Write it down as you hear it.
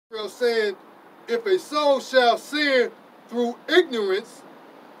saying, if a soul shall sin through ignorance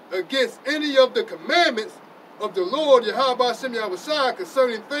against any of the commandments of the Lord Yahweh Hashem Yahushua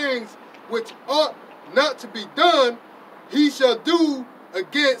concerning things which ought not to be done, he shall do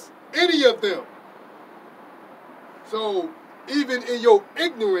against any of them. So even in your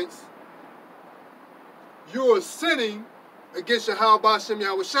ignorance, you are sinning against Yahweh Hashem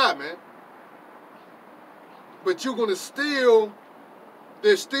Yahushua, man. But you're gonna still,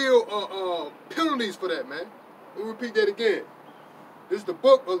 there's still penalties for that, man. Let me repeat that again. This is the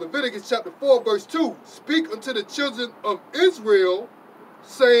book of Leviticus chapter 4, verse 2. Speak unto the children of Israel,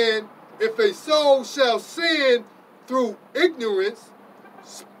 saying, if a soul shall sin through ignorance,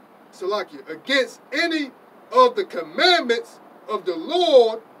 Salakia, against any of the commandments of the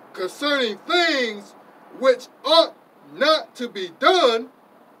Lord concerning things which ought not to be done,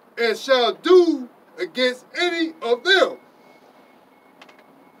 and shall do against any of them.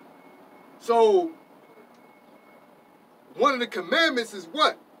 So, one of the commandments is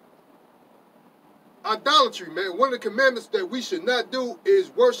what? Idolatry, man. One of the commandments that we should not do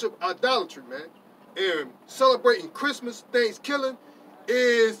is worship idolatry, man. And celebrating Christmas, Thanksgiving,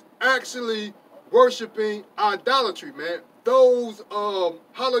 is actually worshiping idolatry, man. Those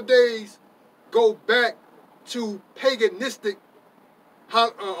holidays go back to paganistic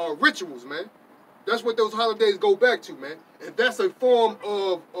rituals, man. That's what those holidays go back to, man. And that's a form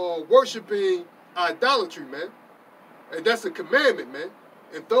of worshiping idolatry, man. And that's a commandment, man.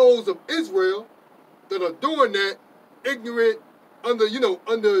 And those of Israel that are doing that, ignorant, under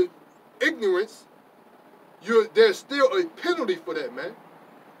ignorance, there's still a penalty for that, man.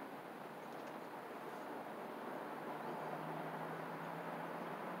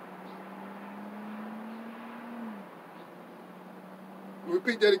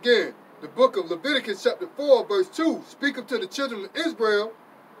 Repeat that again. The book of Leviticus chapter 4, verse 2. Speak unto the children of Israel.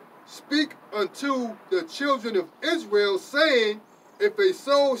 Speak unto the children of Israel, saying, if a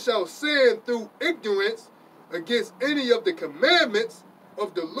soul shall sin through ignorance against any of the commandments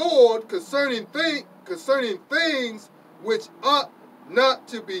of the Lord concerning things which ought not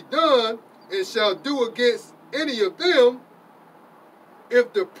to be done, and shall do against any of them,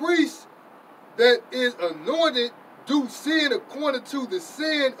 if the priest that is anointed do sin according to the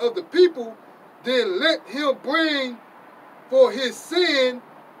sin of the people, then let him bring for his sin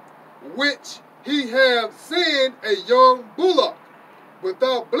which he have sinned a young bullock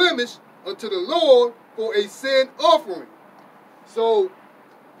without blemish unto the Lord for a sin offering. So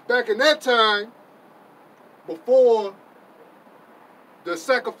back in that time, before the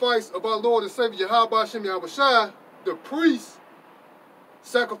sacrifice of our Lord and Savior Yahweh Hashem Yahushua, the priest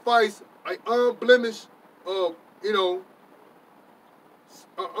sacrificed an unblemished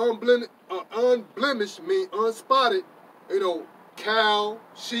unblemished mean unspotted, cow,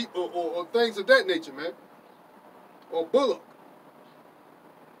 sheep, or things of that nature, man, or bullock.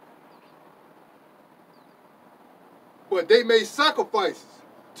 But they made sacrifices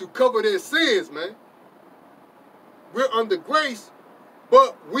to cover their sins, man. We're under grace,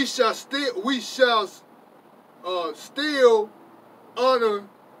 but we shall still honor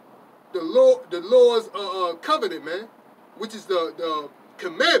the Lord's covenant, man, which is the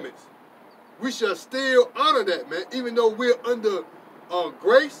commandments. We shall still honor that, man, even though we're under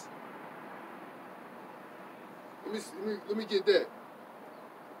grace. Let me get that.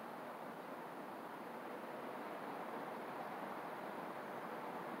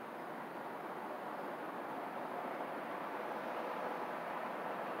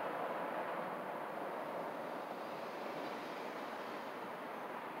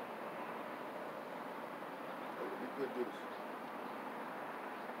 Let me do this.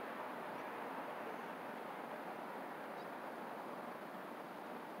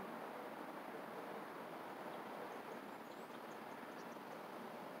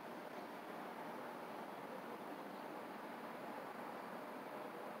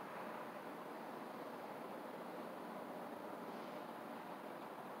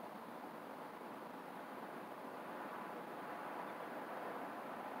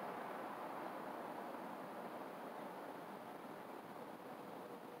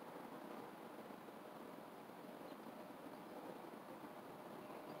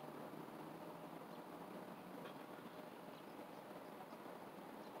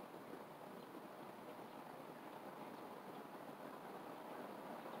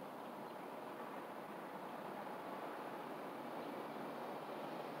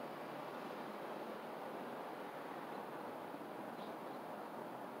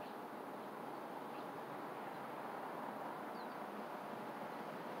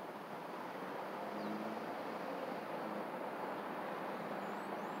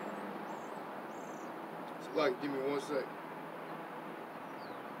 like, give me 1 second.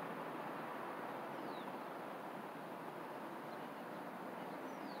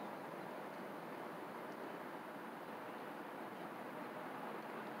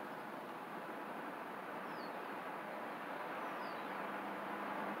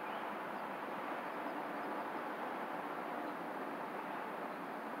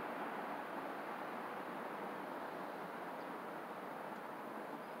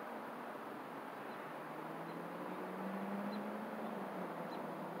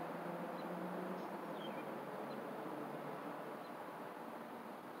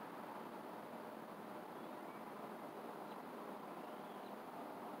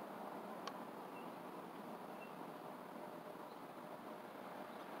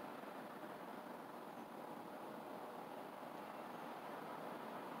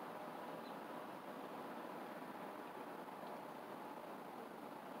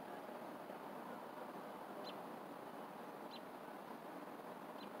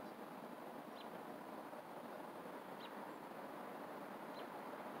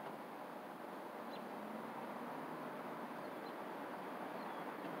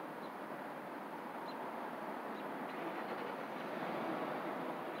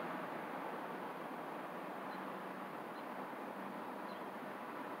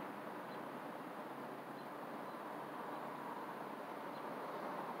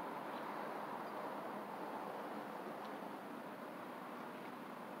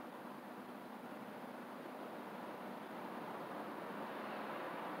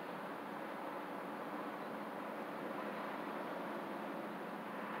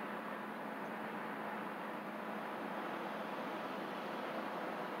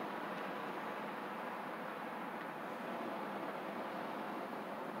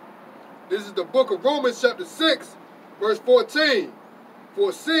 This is the book of Romans chapter 6, verse 14.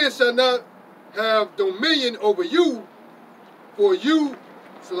 For sin shall not have dominion over you, for ye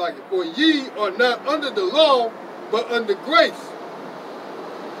are not under the law, but under grace.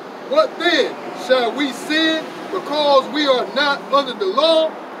 What then? Shall we sin because we are not under the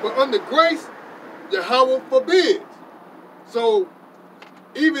law, but under grace? Yahweh forbids. So,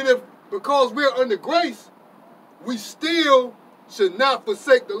 even if, because we're under grace, we still should not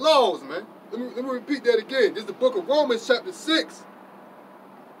forsake the laws, man. Let me repeat that again. This is the book of Romans chapter 6,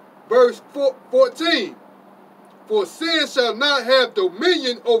 verse 14. For sin shall not have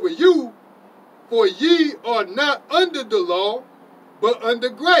dominion over you, for ye are not under the law, but under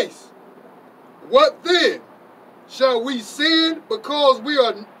grace. What then? Shall we sin because we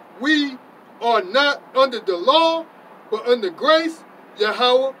are not under the law, but under grace?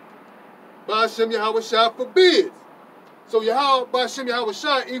 Yahweh, Ba'ashem Yahweh Shah forbids. So Yahweh, Ba'ashem Yahweh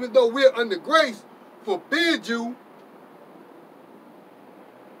Shah, even though we're under grace, forbids you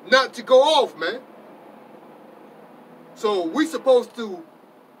not to go off, man. So we supposed to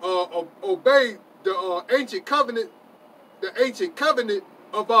obey the ancient covenant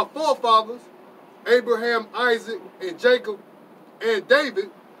of our forefathers, Abraham, Isaac, and Jacob, and David,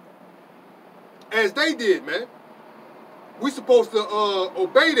 as they did, man. We supposed to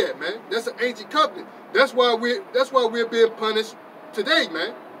obey that, man. That's an ancient covenant. That's why we're being punished today,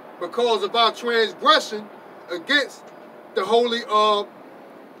 man, because of our transgression against the holy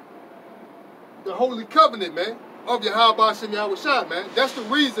covenant, man, of Yahweh Ba'ashem Yahweh Shah, man. That's the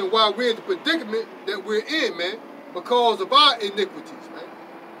reason why we're in the predicament that we're in, man, because of our iniquities, man.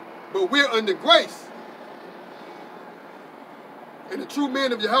 But we're under grace. And the true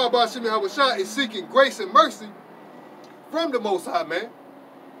man of Yahweh Ba'ashem Yahweh Shah is seeking grace and mercy from the Most High, man.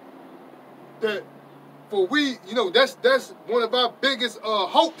 That for we, you know, that's one of our biggest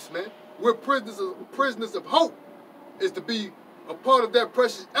hopes, man. We're prisoners of hope, is to be a part of that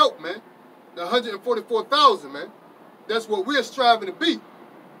precious elk, man. The 144,000, man. That's what we're striving to be.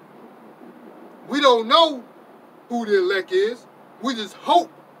 We don't know who the elect is. We just hope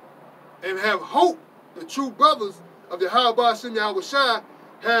and have hope. The true brothers of the Yahweh Ba'ashem Yahweh Shai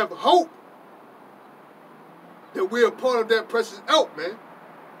have hope that we're a part of that precious elk, man.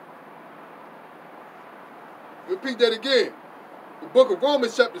 Repeat that again. The book of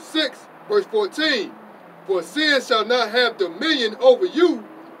Romans chapter 6, verse 14. For sin shall not have dominion over you,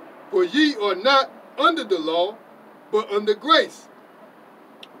 for ye are not under the law, but under grace.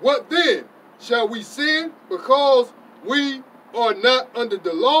 What then? Shall we sin because we are not under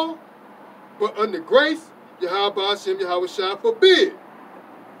the law, but under grace? Yahweh Ba'ashem Yahweh Shai forbid.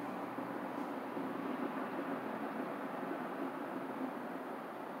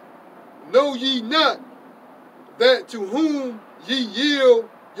 Know ye not that to whom ye yield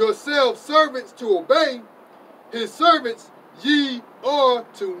yourselves servants to obey, his servants ye are,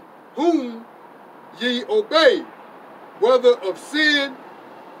 to whom ye obey, whether of sin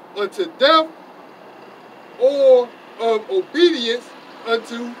unto death, or of obedience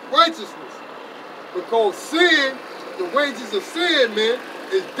unto righteousness. Because sin, the wages of sin, man,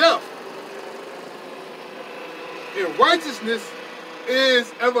 is death. And righteousness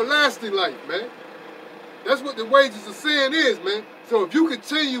is everlasting life, man. That's what the wages of sin is, man. So if you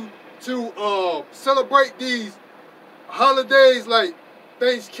continue to celebrate these holidays like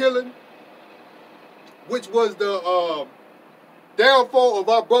Thanksgiving, which was the downfall of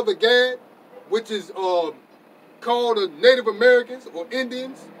our brother Gad, which is called the Native Americans or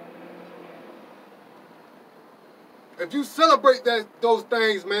Indians. If you celebrate those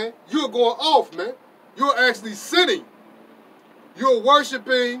things, man, you're going off, man. You're actually sinning. You're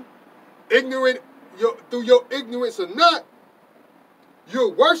worshiping ignorant, through your ignorance or not,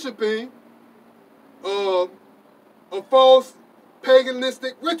 you're worshiping a false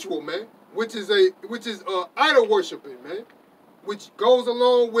paganistic ritual, man, which is idol worshiping, man, which goes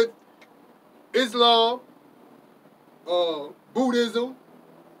along with Islam, Buddhism,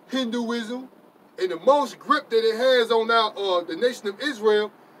 Hinduism, and the most grip that it has on the nation of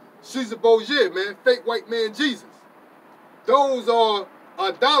Israel, Caesar Borgia, man, fake white man Jesus. Those are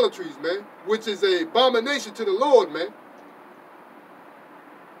idolatries, man, which is an abomination to the Lord, man.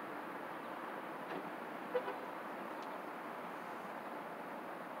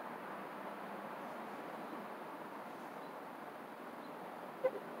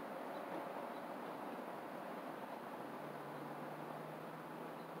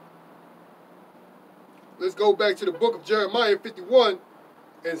 Let's go back to the book of Jeremiah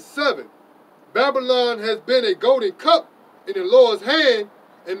 51:7. Babylon has been a golden cup in the Lord's hand,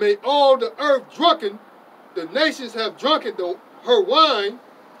 and made all the earth drunken. The nations have drunken her wine.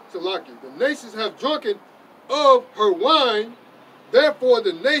 Salaki. The nations have drunken of her wine. Therefore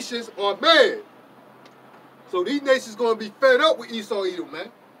the nations are mad. So these nations going to be fed up with Esau Edom,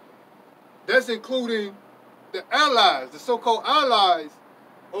 man. That's including the allies, the so-called allies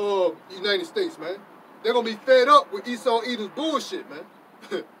of the United States, man. They're going to be fed up with Esau Edom's bullshit, man.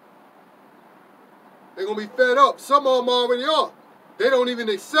 They're going to be fed up. Some of them already are. They don't even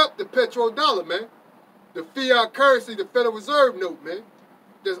accept the petrodollar, man. The fiat currency, the Federal Reserve note, man,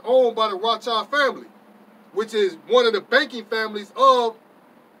 that's owned by the Rothschild family, which is one of the banking families of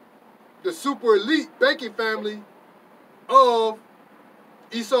the super elite banking family of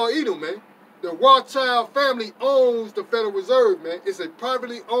Esau Edom, man. The Rothschild family owns the Federal Reserve, man. It's a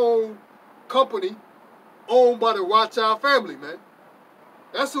privately owned company owned by the Rothschild family, man.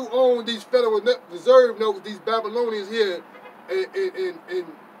 That's who owned these Federal Reserve notes, these Babylonians here in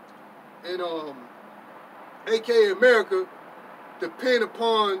aka America, depend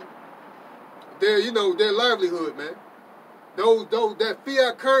upon their, their livelihood, man. That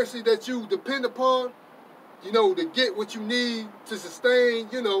fiat currency that you depend upon, to get what you need to sustain,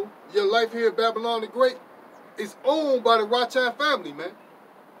 your life here in Babylon the Great, is owned by the Rothschild family, man.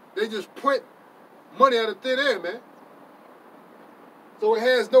 They just print money out of thin air, man. So it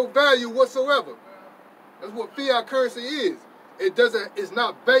has no value whatsoever. That's what fiat currency is. It's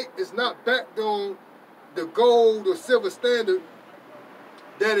not backed on the gold or silver standard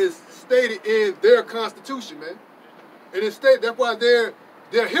that is stated in their constitution, man. And it's stated, that's why they're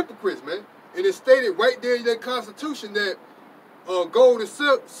hypocrites, man. And it's stated right there in their constitution that gold and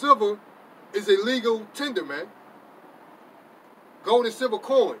silver is a legal tender, man. Gold and silver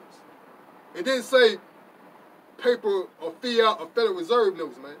coins. It didn't say paper or fiat or Federal Reserve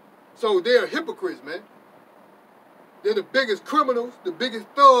notes, man. So they're hypocrites, man. They're the biggest criminals, the biggest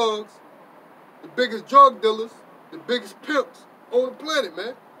thugs, the biggest drug dealers, the biggest pimps on the planet,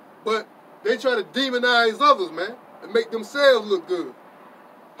 man. But they try to demonize others, man, and make themselves look good.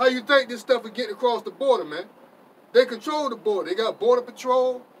 How you think this stuff is getting across the border, man? They control the border. They got Border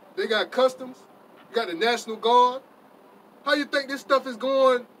Patrol. They got Customs. They got the National Guard. How you think this stuff is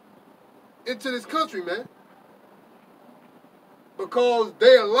going into this country, man? Because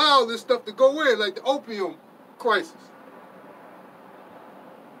they allow this stuff to go in, like the opium crisis.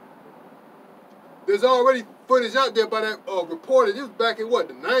 There's already footage out there by that reporter. This was back in what,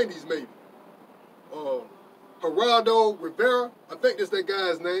 the 90s maybe. Geraldo Rivera, I think that's that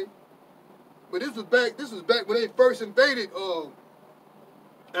guy's name. But this was back when they first invaded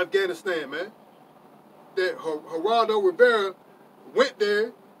Afghanistan, man. That Geraldo Rivera went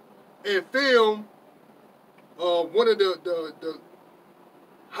there and filmed one of the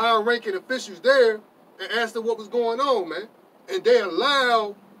high-ranking officials there and asked them what was going on, man. And they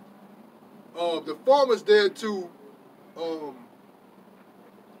allowed the farmers there to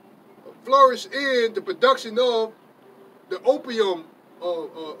flourish in the production of the opium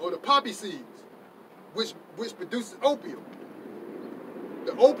or the poppy seeds. which produces opium.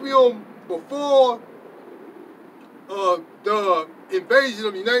 The opium before the invasion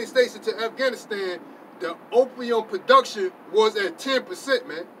of the United States into Afghanistan, the opium production was at 10%,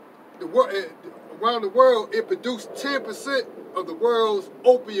 man. Around the world, it produced 10% of the world's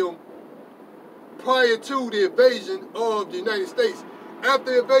opium prior to the invasion of the United States.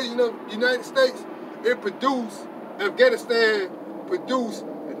 After the invasion of the United States, Afghanistan produced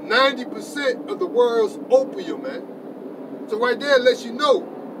 90% of the world's opium, man. So right there lets you know,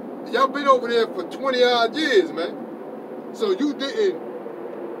 y'all been over there for 20 odd years, man. So you didn't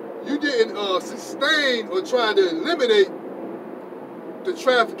sustain or try to eliminate the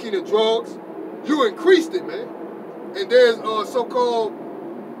trafficking of drugs. You increased it, man. And there's so-called,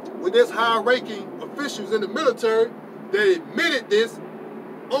 when there's high-ranking officials in the military, they admitted this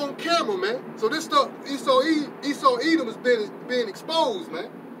on camera, man. So this stuff, Esau Edom is being exposed, man.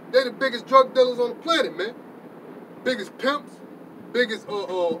 They're the biggest drug dealers on the planet, man. Biggest pimps, biggest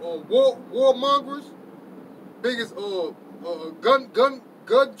warmongers, biggest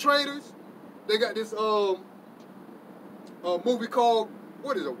gun traders. They got this movie called,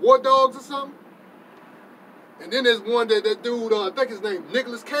 what is it, War Dogs or something? And then there's one that dude, I think his name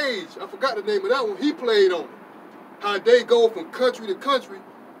Nicolas Cage. I forgot the name of that one. He played on it. How they go from country to country,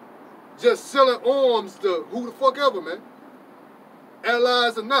 just selling arms to who the fuck ever, man.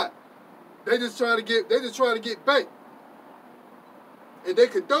 Allies or not, they just trying to get bank. And they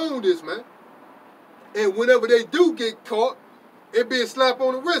condone this, man. And whenever they do get caught, it be a slap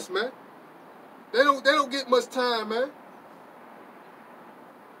on the wrist, man. They don't get much time, man.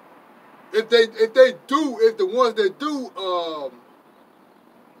 If the ones that do,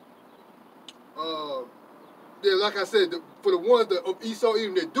 yeah, like I said, for the ones that of Esau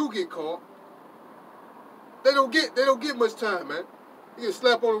Edom that do get caught, they don't get much time, man. You get a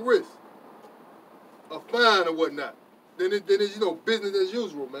slap on the wrist, a fine or whatnot. Then it's business as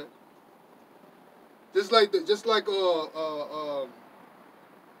usual, man. Just like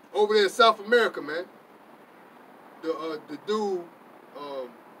over there in South America, man. The dude,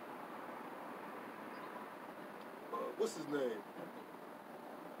 what's his name?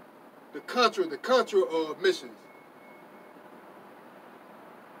 The Contra missions.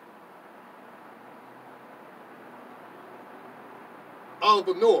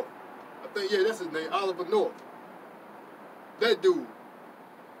 Oliver North. I think, yeah, that's his name, Oliver North. That dude.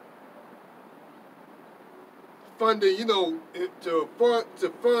 Funding, to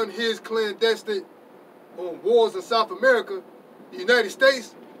fund his clandestine wars in South America, the United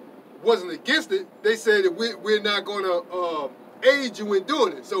States wasn't against it. They said that we're not going to aid you in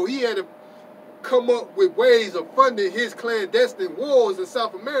doing it. So he had to come up with ways of funding his clandestine wars in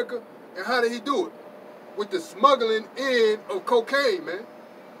South America. And how did he do it? With the smuggling in of cocaine, man.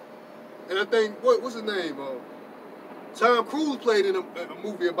 And I think, what's his name? Tom Cruise played in a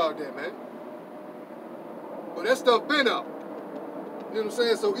movie about that, man. But that stuff been out. You know what I'm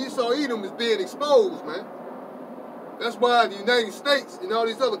saying? So Esau Edom is being exposed, man. That's why the United States and all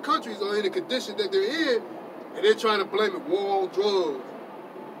these other countries are in the condition that they're in, and they're trying to blame it war on drugs.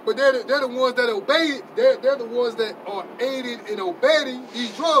 But they're the ones that obey. They're the ones that are aiding and abetting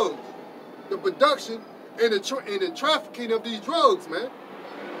these drugs, the production and the trafficking of these drugs, man.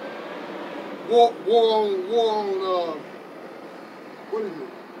 War on what is it?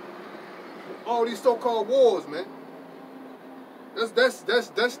 All these so-called wars, man. That's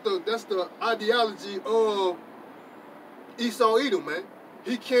the ideology of Esau Edom, man.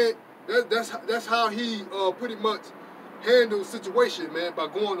 He can't. That's how he pretty much handles situation, man, by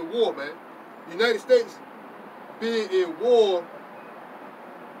going to war, man. The United States being in war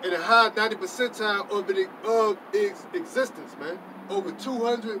in a high 90 percentile of its existence, man. Over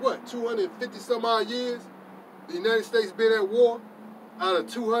 250 some odd years, the United States been at war. Out of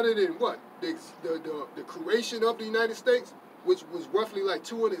 200 and what? The creation of the United States, which was roughly like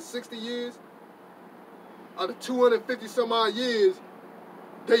 260 years. Out of 250 some odd years,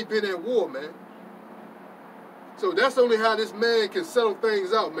 they've been at war, man. So that's only how this man can settle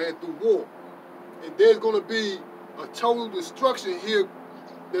things out, man, through war. And there's going to be a total destruction here.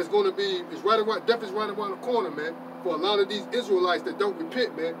 There's going to be, death is right around the corner, man, for a lot of these Israelites that don't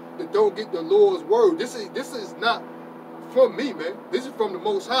repent, man, that don't get the Lord's word. This is not from me, man. This is from the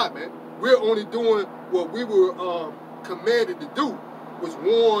Most High, man. We're only doing what we were commanded to do, was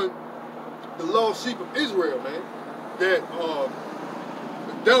warn the lost sheep of Israel, man, that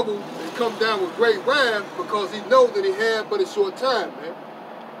the devil has come down with great wrath because he knows that he had but a short time, man.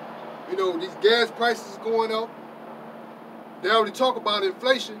 You know, these gas prices going up. They already talk about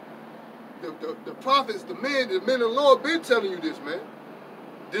inflation. The prophets, the men of the Lord been telling you this, man.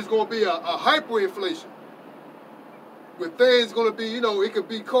 there's going to be a hyperinflation. Where things going to be, it could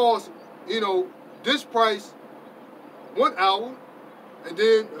be cost, this price 1 hour, and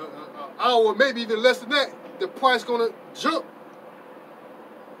then an hour, maybe even less than that, the price going to jump.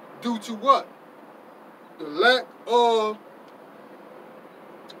 Due to what? The lack of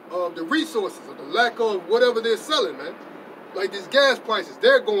the resources, or the lack of whatever they're selling, man. Like these gas prices,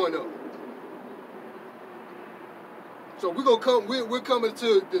 they're going up. So we're coming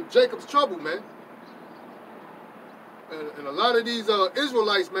to the Jacob's trouble, man. And a lot of these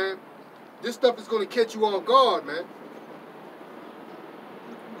Israelites, man, this stuff is gonna catch you off guard, man.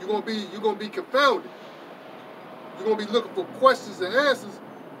 You're gonna be confounded. You're gonna be looking for questions and answers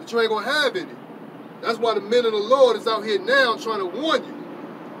that you ain't gonna have any. That's why the men of the Lord is out here now trying to warn you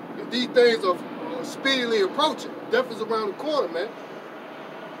that these things are speedily approaching. Death is around the corner, man.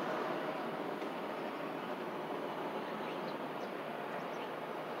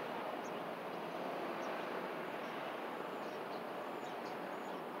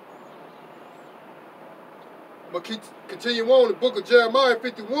 I'm going to continue on the book of Jeremiah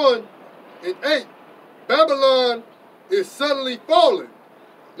 51 and 8. Babylon is suddenly falling.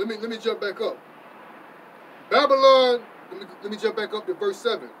 Let me jump back up. Babylon, let me jump back up to verse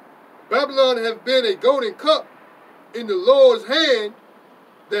 7. Babylon has been a golden cup in the Lord's hand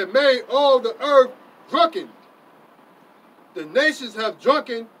that made all the earth drunken. The nations have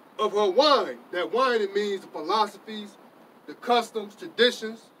drunken of her wine. That wine, it means the philosophies, the customs,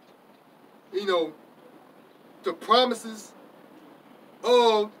 traditions, the promises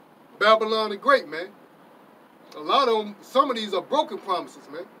of Babylon the Great, man. A lot of them, some of these are broken promises,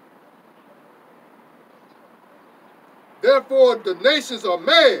 man. Therefore, the nations are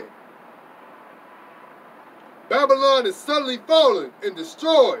mad. Babylon is suddenly fallen and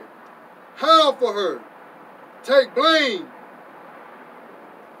destroyed. Howl for her. Take blame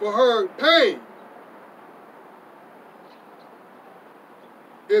for her pain.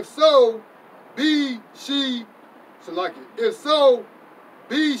 If so, be she, if so,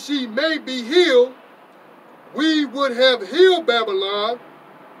 be she may be healed, we would have healed Babylon,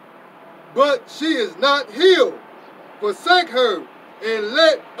 but she is not healed. Forsake her, and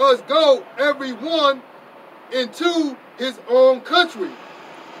let us go every one into his own country.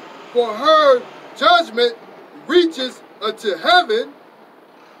 For her judgment reaches unto heaven,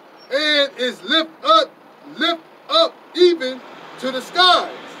 and is lift up even to the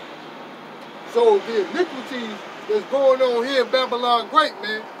skies. So the iniquities that's going on here in Babylon Great,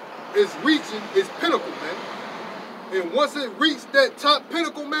 man, is reaching its pinnacle, man. And once it reaches that top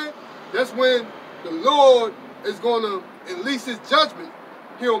pinnacle, man, that's when the Lord is going to unleash his judgment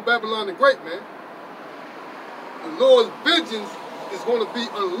here on Babylon the Great, man. The Lord's vengeance is going to be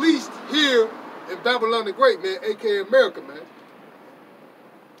unleashed here in Babylon the Great, man, aka America, man.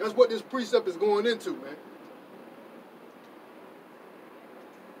 That's what this precept is going into, man.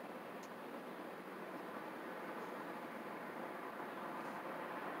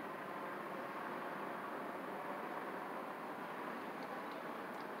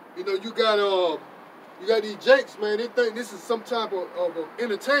 You got these jakes, man. They think this is some type of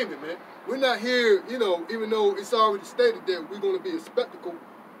entertainment, man. We're not here, even though it's already stated that we're going to be a spectacle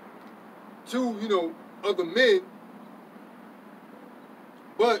to, other men.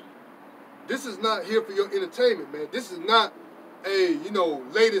 But this is not here for your entertainment, man. This is not a,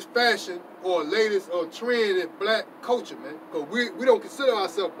 latest fashion or latest trend in black culture, man. Because we don't consider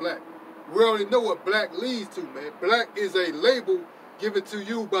ourselves black. We already know what black leads to, man. Black is a label given to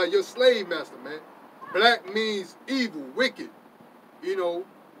you by your slave master, man. Black means evil, wicked,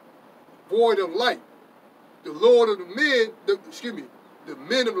 void of light. The Lord of the men, the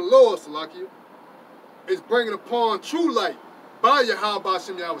men of the Lord, Salakia, is bringing upon true light by Yahweh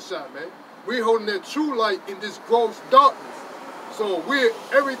Shem Yahushua, man. We're holding that true light in this gross darkness. So we're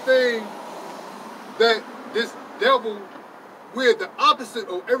everything that this devil, we're the opposite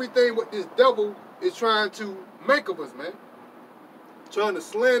of everything what this devil is trying to make of us, man. Trying to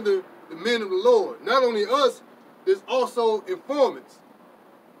slander the men of the Lord. Not only us, there's also informants.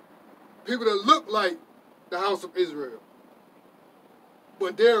 People that look like the house of Israel.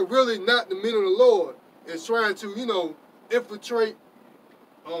 But they're really not the men of the Lord. It's trying to, infiltrate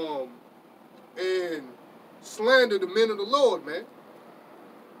and slander the men of the Lord, man.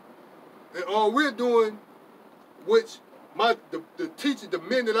 And all we're doing, which the teachers, the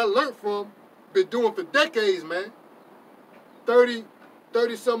men that I learned from, been doing for decades, man. 30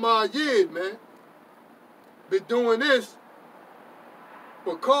 some odd years, man. Been doing this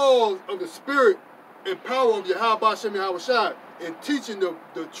because of the spirit and power of Yahweh Shem Yahushua and teaching the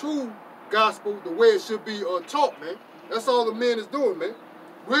true gospel the way it should be taught, man. That's all the men is doing, man.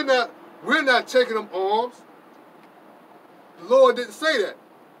 We're not taking up arms. The Lord didn't say that.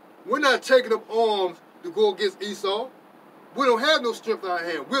 We're not taking up arms to go against Esau. We don't have no strength in our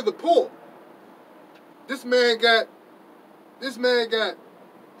hand. We're the poor. This man got,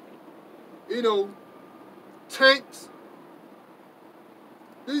 you know, tanks.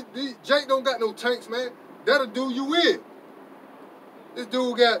 Jake don't got no tanks, man. That'll do you in. This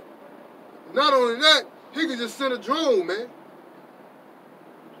dude got, not only that, he could just send a drone, man.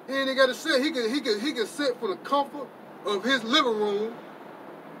 He ain't got to sit. He can sit from the comfort of his living room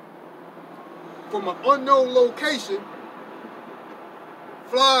from an unknown location,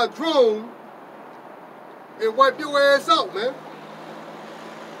 fly a drone, and wipe your ass out, man.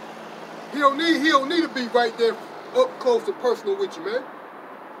 He don't need to be right there up close and personal with you, man.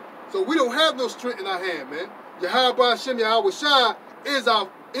 So we don't have no strength in our hand, man. Yahweh Shem Yahweh Shai is our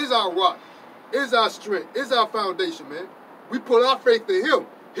rock, is our strength, is our foundation, man. We put our faith in him.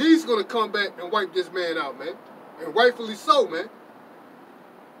 He's gonna come back and wipe this man out, man. And rightfully so, man.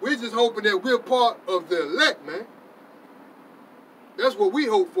 We're just hoping that we're part of the elect, man. That's what we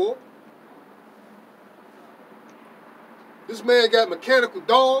hope for. This man got mechanical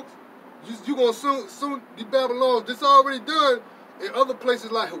dogs. You gonna soon the Babylons. This already done in other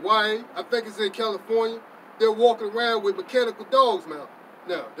places like Hawaii. I think it's in California. They're walking around with mechanical dogs now.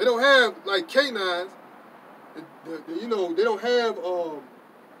 Now they don't have like canines. You know, they don't have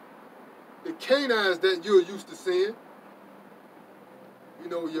the canines that you're used to seeing. You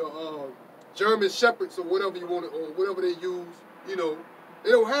know, your German shepherds or whatever you want to, or whatever they use. You know,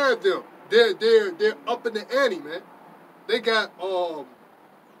 they don't have them. They're up in the ante, man. They got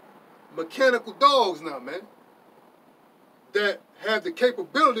mechanical dogs now, man, that have the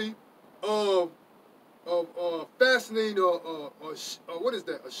capability of fastening what is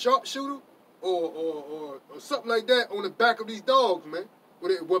that? A sharpshooter or something like that on the back of these dogs, man.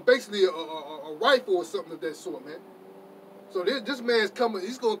 Well, basically a rifle or something of that sort, man. So this man's coming.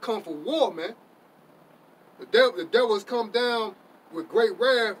 He's gonna come for war, man. The devil has come down with great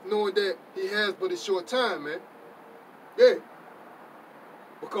wrath, knowing that he has but a short time, man. Yeah.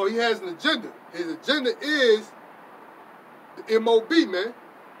 Because he has an agenda. His agenda is the MOB, man.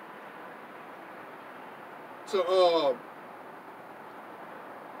 To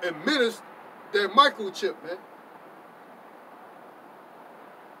administer that microchip, man.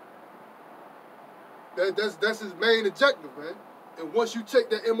 That's his main objective, man. And once you take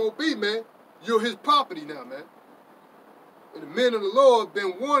that MOB, man, you're his property now, man. And the men of the Lord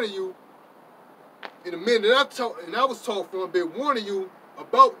been warning you, and the men that I was taught from been warning you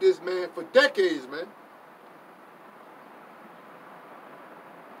about this, man, for decades, man.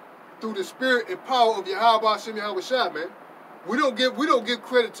 Through the spirit and power of Yahweh Shem Yahweh Shai, man. We don't give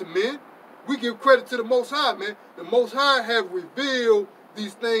credit to men. We give credit to the Most High, man. The Most High have revealed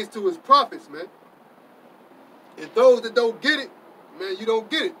these things to his prophets, man. And those that don't get it, man, you don't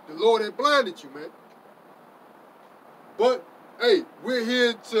get it. The Lord has blinded you, man. But hey, we're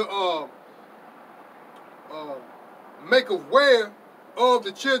here to make aware of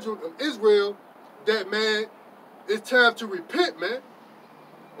the children of Israel that, man, it's time to repent, man.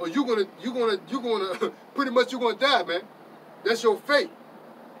 Or you're gonna pretty much you're gonna die, man. That's your fate.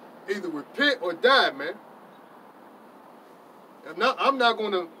 Either repent or die, man. I'm not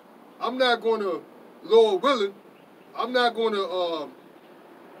gonna, Lord willing, I'm not gonna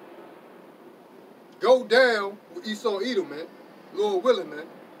go down with Esau Edom, man. Lord willing, man.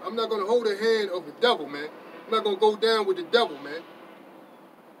 I'm not gonna hold the hand of the devil, man. I'm not gonna go down with the devil, man.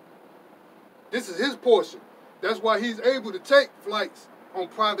 This is his portion. That's why he's able to take flights on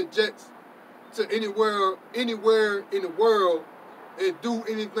private jets to anywhere in the world and do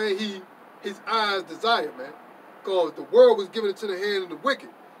anything his eyes desire, man. Because the world was given into the hand of the wicked.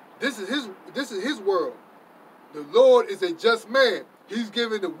 This is his world. The Lord is a just man. He's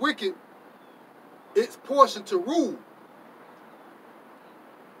given the wicked its portion to rule.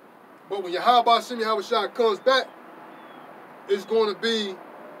 But when Yahweh Shem Yahweh Shai comes back, it's going to be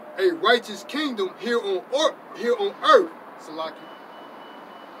a righteous kingdom here on earth, Salaki,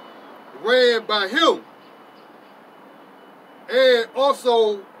 ran by him, and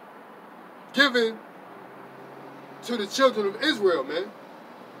also given to the children of Israel, man,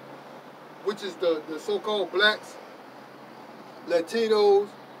 which is the so-called blacks, Latinos,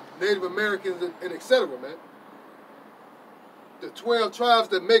 Native Americans, and etc., man. The 12 tribes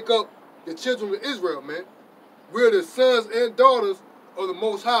that make up the children of Israel, man. We're the sons and daughters of the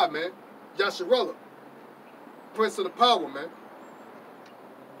Most High, man. Yasharallah, Prince of the Power, man.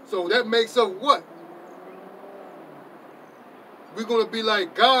 So that makes us what? We're going to be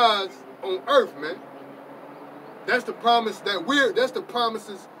like gods on earth, man. That's the promise that that's the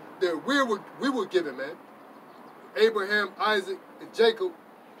promises that we were given, man. Abraham, Isaac, and Jacob,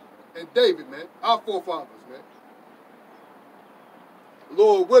 and David, man. Our forefathers, man.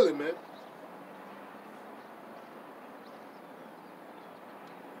 Lord willing, man.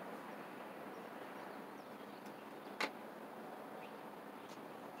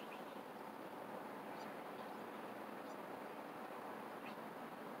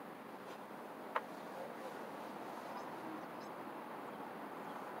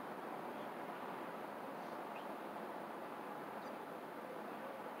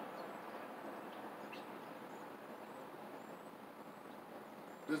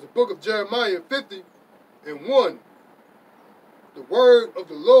 There's the book of Jeremiah 50:1. The word of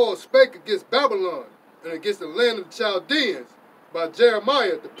the Lord spake against Babylon and against the land of the Chaldeans by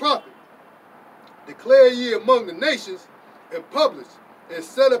Jeremiah the prophet. Declare ye among the nations, and publish, and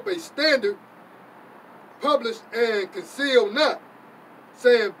set up a standard, publish and conceal not,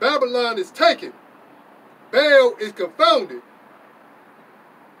 saying, Babylon is taken, Baal is confounded,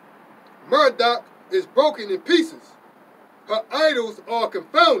 Marduk is broken in pieces. Her idols are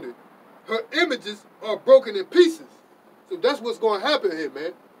confounded. Her images are broken in pieces. So that's what's going to happen here,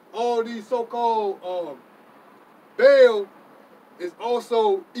 man. All these so-called Baal is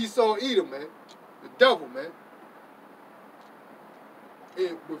also Esau Edom, man. The devil, man.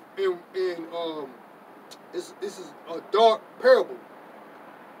 This is a dark parable.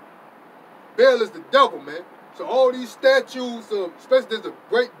 Baal is the devil, man. So all these statues of, especially there's a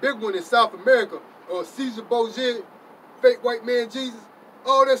great big one in South America, Caesar Borgia, fake white man Jesus,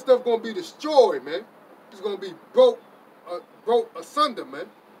 all that stuff gonna be destroyed, man. It's gonna be broke asunder, man.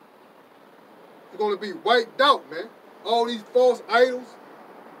 It's gonna be wiped out, man. All these false idols,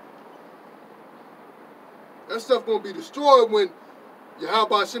 that stuff gonna be destroyed when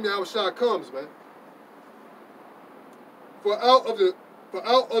Yahweh Shem Yahushua comes, man. For out of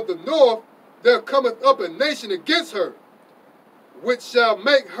the north there cometh up a nation against her, which shall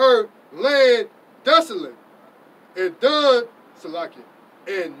make her land desolate, and done, Salakia,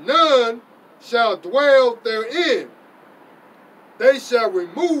 and none shall dwell therein. They shall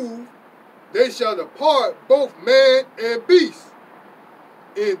depart both man and beast.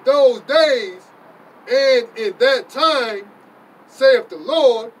 In those days and in that time, saith the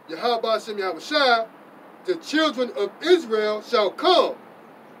Lord, Yahweh Shem Yahushua, the children of Israel shall come,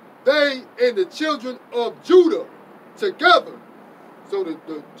 they and the children of Judah together. So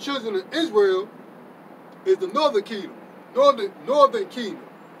the children of Israel is the northern kingdom. Northern kingdom.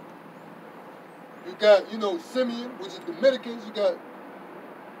 You got, Simeon, which is Dominicans. You got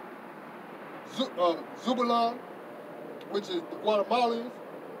Zebulon, which is the Guatemalans,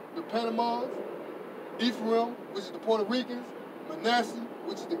 the Panamas. Ephraim, which is the Puerto Ricans. Manasseh,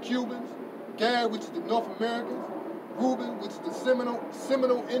 which is the Cubans. Gad, which is the North Americans. Reuben, which is the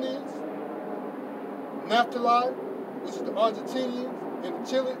Seminole Indians. Naphtali, which is the Argentinians and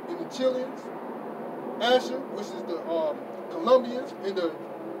the Chileans. Asher, which is the Colombians and the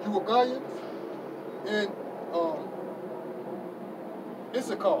Uruguayans. And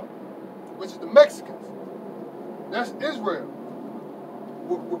Issachar, which is the Mexicans. That's Israel.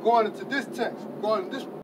 We're going into this text. We're going into this